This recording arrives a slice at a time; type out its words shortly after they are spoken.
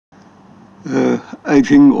I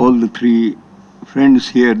think all the three friends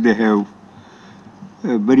here, they have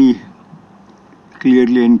very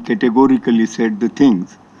clearly and categorically said the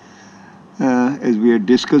things as we are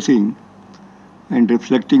discussing and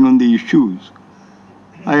reflecting on the issues.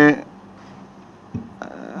 I,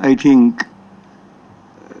 I think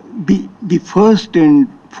the first and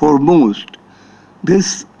foremost,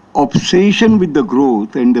 this obsession with the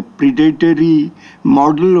growth and the predatory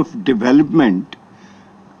model of development,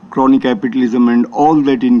 crony capitalism and all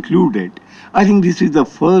that included, I think this is the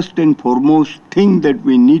first and foremost thing that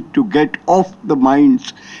we need to get off the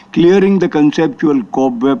minds, clearing the conceptual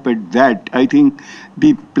cobweb at that. I think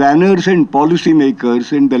the planners and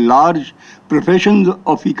policymakers in the large professions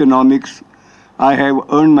of economics, I have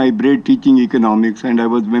earned my bread teaching economics and I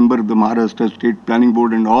was member of the Maharashtra State Planning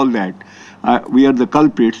Board and all that. We are the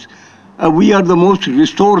culprits. We are the most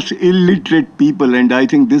resource illiterate people, and I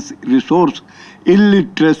think this resource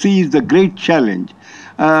illiteracy is the great challenge.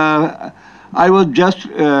 I was just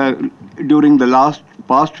during the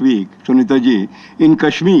past week, Sunita ji, in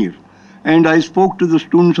Kashmir, and I spoke to the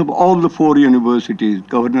students of all the four universities.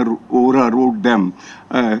 Governor Ora wrote them.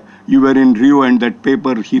 You were in Rio, and that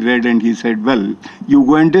paper he read, and he said, "Well, you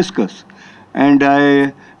go and discuss." And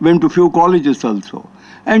I went to few colleges also.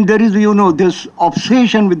 And there is, this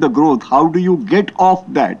obsession with the growth. How do you get off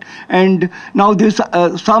that? And now there's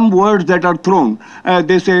some words that are thrown.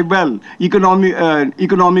 They say, well,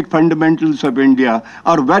 economic fundamentals of India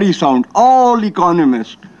are very sound. All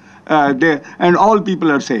economists and all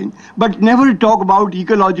people are saying, but never talk about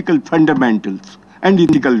ecological fundamentals and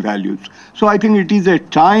ethical values. So I think it is a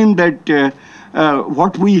time that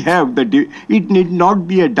what we have, it need not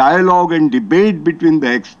be a dialogue and debate between the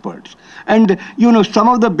experts. And, some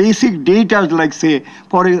of the basic data, like say,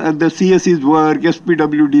 for the CSE's work,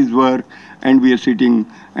 SPWD's work, and we are sitting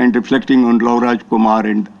and reflecting on Lovraj, Kumar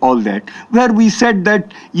and all that, where we said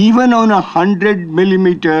that even on 100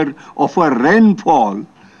 millimeter of a rainfall,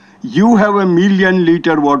 you have 1,000,000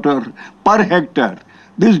 liter water per hectare.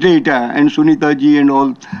 This data, and Sunita ji and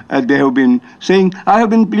all, they have been saying, I have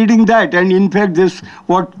been pleading that. And in fact,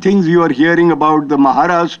 what things you are hearing about the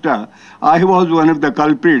Maharashtra, I was one of the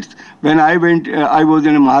culprits. When I was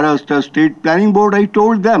in a Maharashtra State Planning Board, I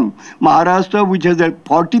told them, Maharashtra, which has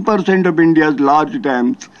 40% of India's large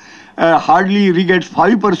dams, hardly irrigates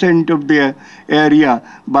 5% of their area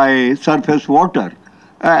by surface water.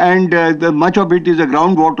 Much of it is a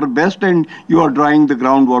groundwater based, and you are drawing the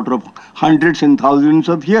groundwater of hundreds and thousands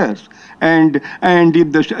of years. And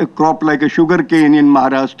if the crop like a sugar cane in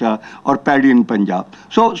Maharashtra or paddy in Punjab.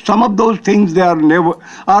 So some of those things, they are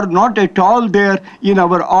not at all there in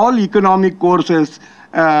our all economic courses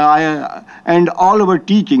and all our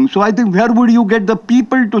teaching. So I think where would you get the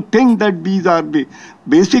people to think that these are the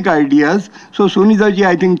basic ideas? So Sunita ji,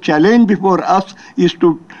 I think challenge before us is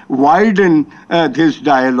to widen this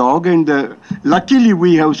dialogue, and luckily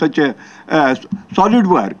we have such a solid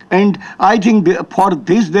work. And I think for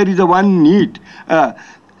this there is a one need.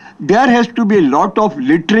 There has to be a lot of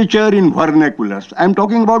literature in vernaculars. I'm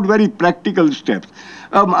talking about very practical steps.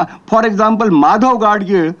 For example, Madhav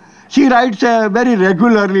Gadge, she writes very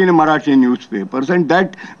regularly in Marathi newspapers, and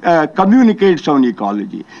that communicates on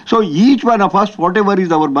ecology. So each one of us, whatever is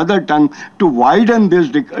our mother tongue, to widen this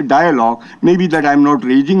dialogue, maybe that I'm not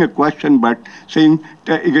raising a question, but saying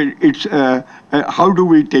it's how do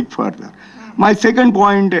we take further? My second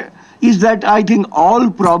point is that I think all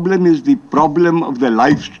problem is the problem of the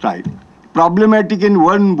lifestyle. Problematic in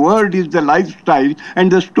one word is the lifestyle,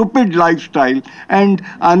 and the stupid lifestyle. And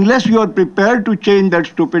unless you are prepared to change that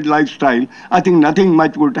stupid lifestyle, I think nothing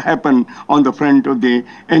much would happen on the front of the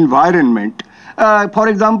environment. For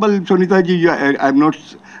example, Sunita ji, I'm not,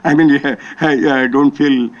 I mean, I don't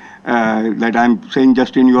feel that I'm saying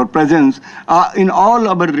just in your presence. In all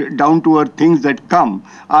our down-to-earth things that come,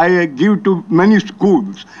 I give to many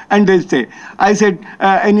schools, and they say, I said,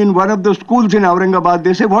 and in one of the schools in Aurangabad,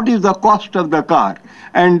 they say, what is the cost of the car?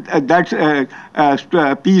 And that's a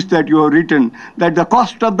piece that you have written, that the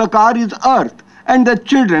cost of the car is earth. And the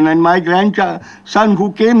children, and my grandson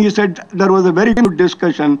who came, he said there was a very good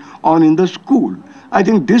discussion on in the school. I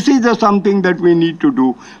think this is something that we need to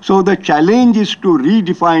do. So the challenge is to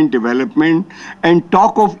redefine development and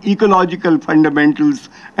talk of ecological fundamentals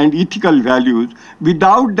and ethical values.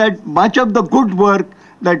 Without that, much of the good work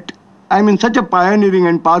that, I mean, such a pioneering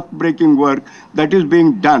and path-breaking work that is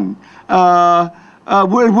being done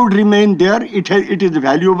would remain there. It is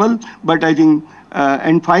valuable, but I think,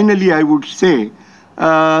 and finally I would say,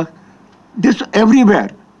 this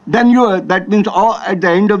everywhere. Then that means at the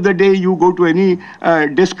end of the day, you go to any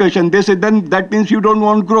discussion, they say then that means you don't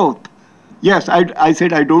want growth. Yes, I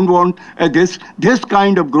said I don't want this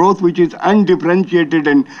kind of growth which is undifferentiated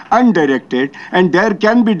and undirected, and there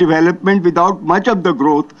can be development without much of the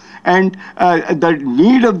growth, and the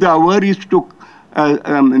need of the hour is to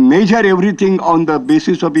measure everything on the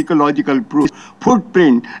basis of ecological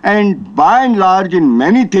footprint, and by and large in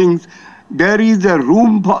many things there is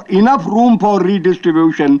enough room for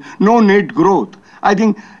redistribution, no net growth. I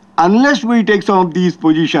think unless we take some of these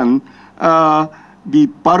positions, the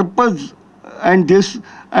purpose and this,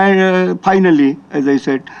 and finally, as I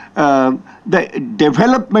said, the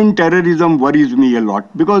development terrorism worries me a lot,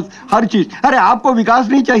 because हर चीज, अरे आपको विकास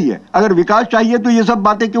नहीं चाहिए, अगर विकास चाहिए तो ये सब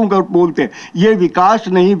बातें क्यों बोलते हैं? ये विकास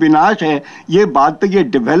नहीं विनाश है, ये बात, ये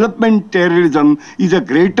development terrorism is a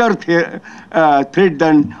greater threat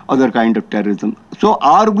than other kind of terrorism. So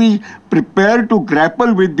are we prepared to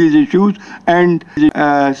grapple with these issues and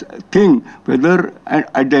think whether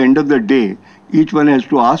at the end of the day each one has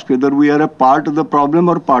to ask whether we are a part of the problem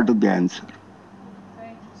or part of the answer.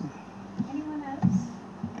 Right. Anyone else?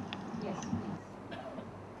 Yes,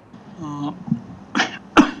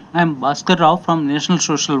 please. I am Bhaskar Rao from National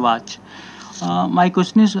Social Watch. My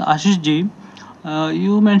question is, Ashish ji,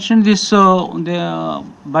 you mentioned this, the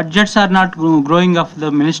budgets are not growing of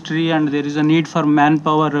the ministry and there is a need for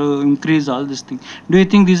manpower increase, all these things. Do you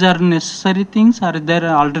think these are necessary things, or are there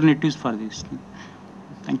alternatives for this?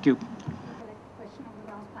 Thank you. Question of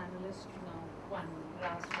the last panelist now, one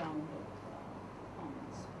last round of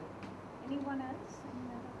comments. Anyone else? Any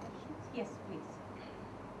other questions? Yes, please.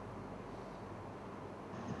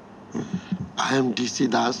 I am DC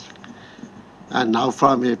Das, and now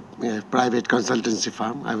from a private consultancy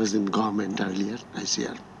firm. I was in government earlier,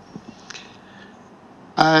 ICR.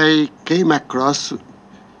 I came across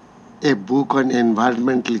a book on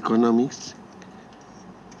environmental economics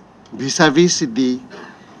vis-a-vis the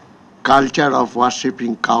culture of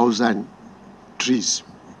worshipping cows and trees.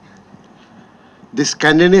 The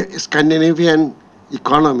Scandinavian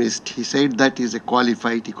economist, he said that he is a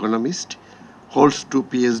qualified economist, holds 2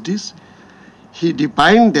 PhDs. He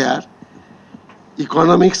defined there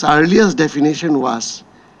economics' earliest definition was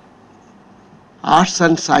arts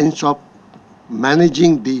and science of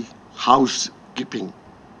managing the housekeeping.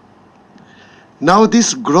 Now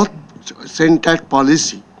this growth-centered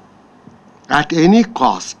policy at any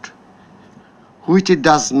cost, which it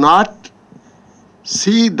does not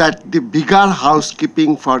see that the bigger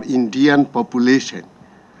housekeeping for Indian population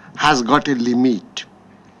has got a limit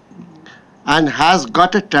and has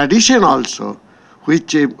got a tradition also,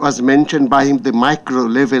 which was mentioned by him, the micro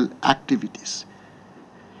level activities.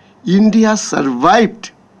 India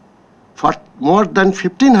survived for more than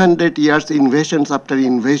 1500 years, invasions after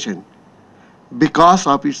invasion, because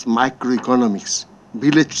of its microeconomics,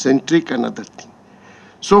 village centric and other thing.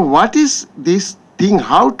 So what is this thing,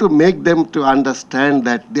 how to make them to understand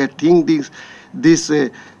that they think this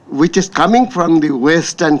which is coming from the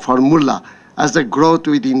Western formula as a growth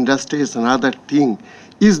with industries and other thing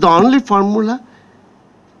is the only formula?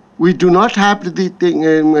 We do not have the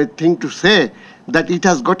thing to say that it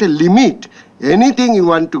has got a limit. Anything you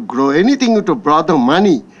want to grow, anything you to draw the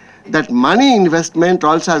money, that money investment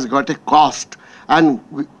also has got a cost. And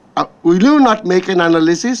will you not make an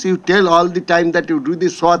analysis? You tell all the time that you do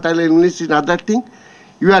this SWOT analysis and other thing.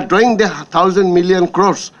 You are drawing the 1,000 million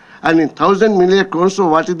crores. And in 1,000 million crores, so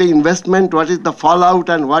what is the investment, what is the fallout,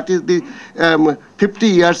 and what is the 50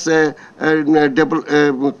 years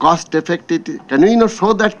cost effective? Can we not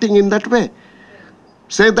show that thing in that way?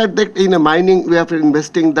 Say that in a mining we are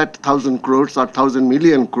investing that 1,000 crores or 1,000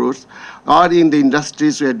 million crores, or in the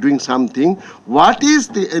industries we are doing something. What is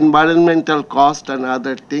the environmental cost and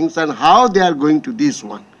other things, and how they are going to this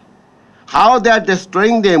one? How they are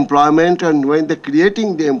destroying the employment, and when they're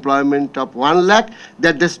creating the employment of 1 lakh,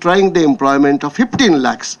 they're destroying the employment of 15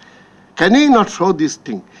 lakhs. Can we not show this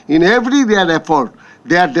thing? In every their effort,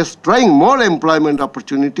 they are destroying more employment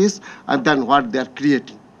opportunities than what they are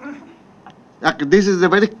creating. This is a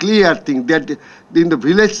very clear thing, that in the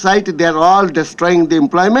village side they are all destroying the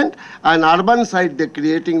employment, and urban side they're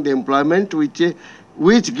creating the employment which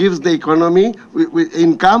gives the economy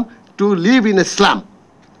income to live in a slum.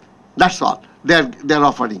 That's all they're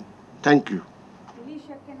offering. Thank you.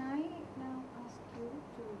 Alicia, can I now ask you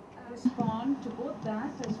to respond to both that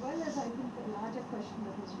as well as I think the larger question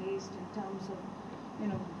that was raised in terms of,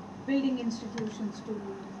 building institutions to,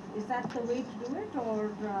 is that the way to do it,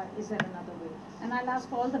 or is there another way? And I'll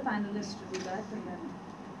ask all the panelists to do that, and then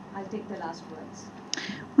I'll take the last words.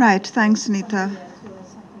 Right, thanks, Sunita.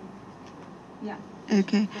 Yeah.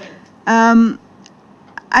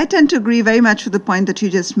 I tend to agree very much with the point that you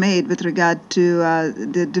just made with regard to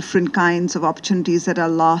the different kinds of opportunities that are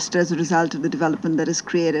lost as a result of the development that is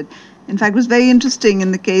created. In fact, it was very interesting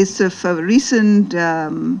in the case of a recent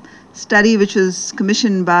study which was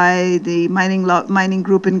commissioned by the mining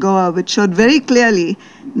group in Goa, which showed very clearly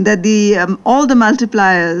that all the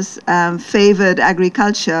multipliers favored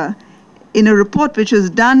agriculture in a report which was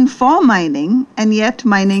done for mining, and yet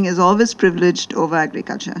mining is always privileged over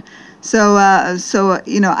agriculture. So,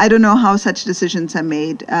 I don't know how such decisions are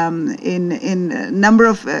made. In a number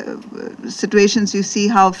of situations, you see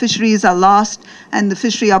how fisheries are lost and the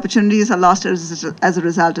fishery opportunities are lost as a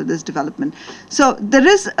result of this development. So there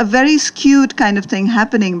is a very skewed kind of thing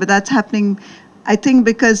happening, but that's happening, I think,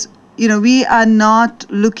 because we are not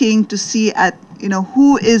looking to see at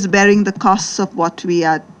who is bearing the costs of what we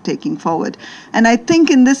are taking forward. And I think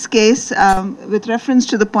in this case, with reference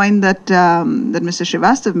to the point that Mr.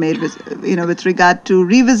 Srivastav made with regard to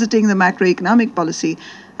revisiting the macroeconomic policy,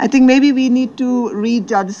 I think maybe we need to read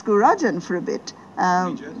Georgescu Rajan for a bit.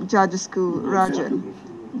 Georgescu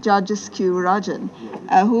Rajan,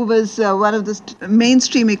 who was one of the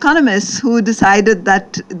mainstream economists who decided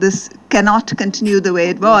that this cannot continue the way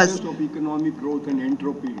it was. Of economic growth and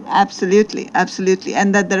entropy. Absolutely, absolutely.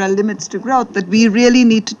 And that there are limits to growth that we really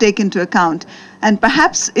need to take into account. And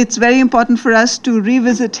perhaps it's very important for us to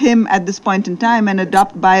revisit him at this point in time and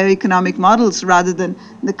adopt bioeconomic models rather than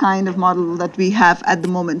the kind of model that we have at the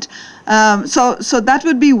moment. So that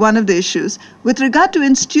would be one of the issues. With regard to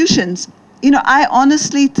institutions, I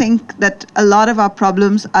honestly think that a lot of our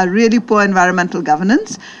problems are really poor environmental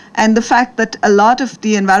governance, and the fact that a lot of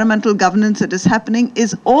the environmental governance that is happening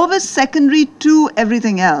is always secondary to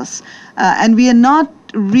everything else. And we are not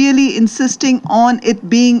really insisting on it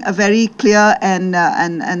being a very clear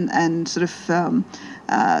and sort of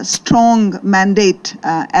strong mandate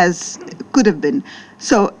as could have been.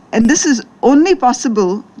 So, and this is only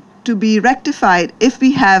possible to be rectified if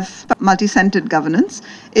we have multi-centered governance,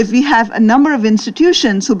 if we have a number of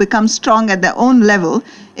institutions who become strong at their own level,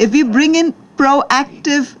 if we bring in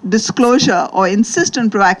proactive disclosure or insist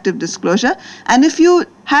on proactive disclosure, and if you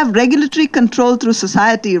have regulatory control through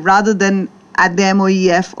society rather than at the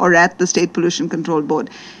MOEF or at the State Pollution Control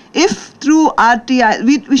Board. If through RTI,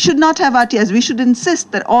 we should not have RTIs, we should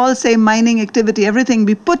insist that all, say, mining activity, everything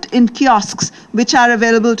be put in kiosks which are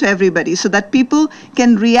available to everybody so that people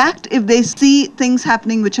can react if they see things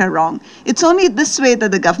happening which are wrong. It's only this way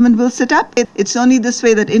that the government will sit up. It's only this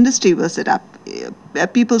way that industry will sit up.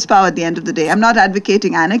 People's power at the end of the day. I'm not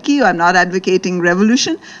advocating anarchy, or I'm not advocating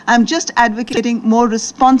revolution. I'm just advocating more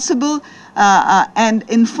responsible and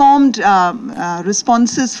informed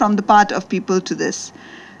responses from the part of people to this.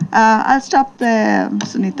 I'll stop there,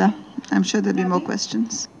 Sunita. I'm sure there'll be more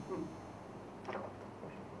questions.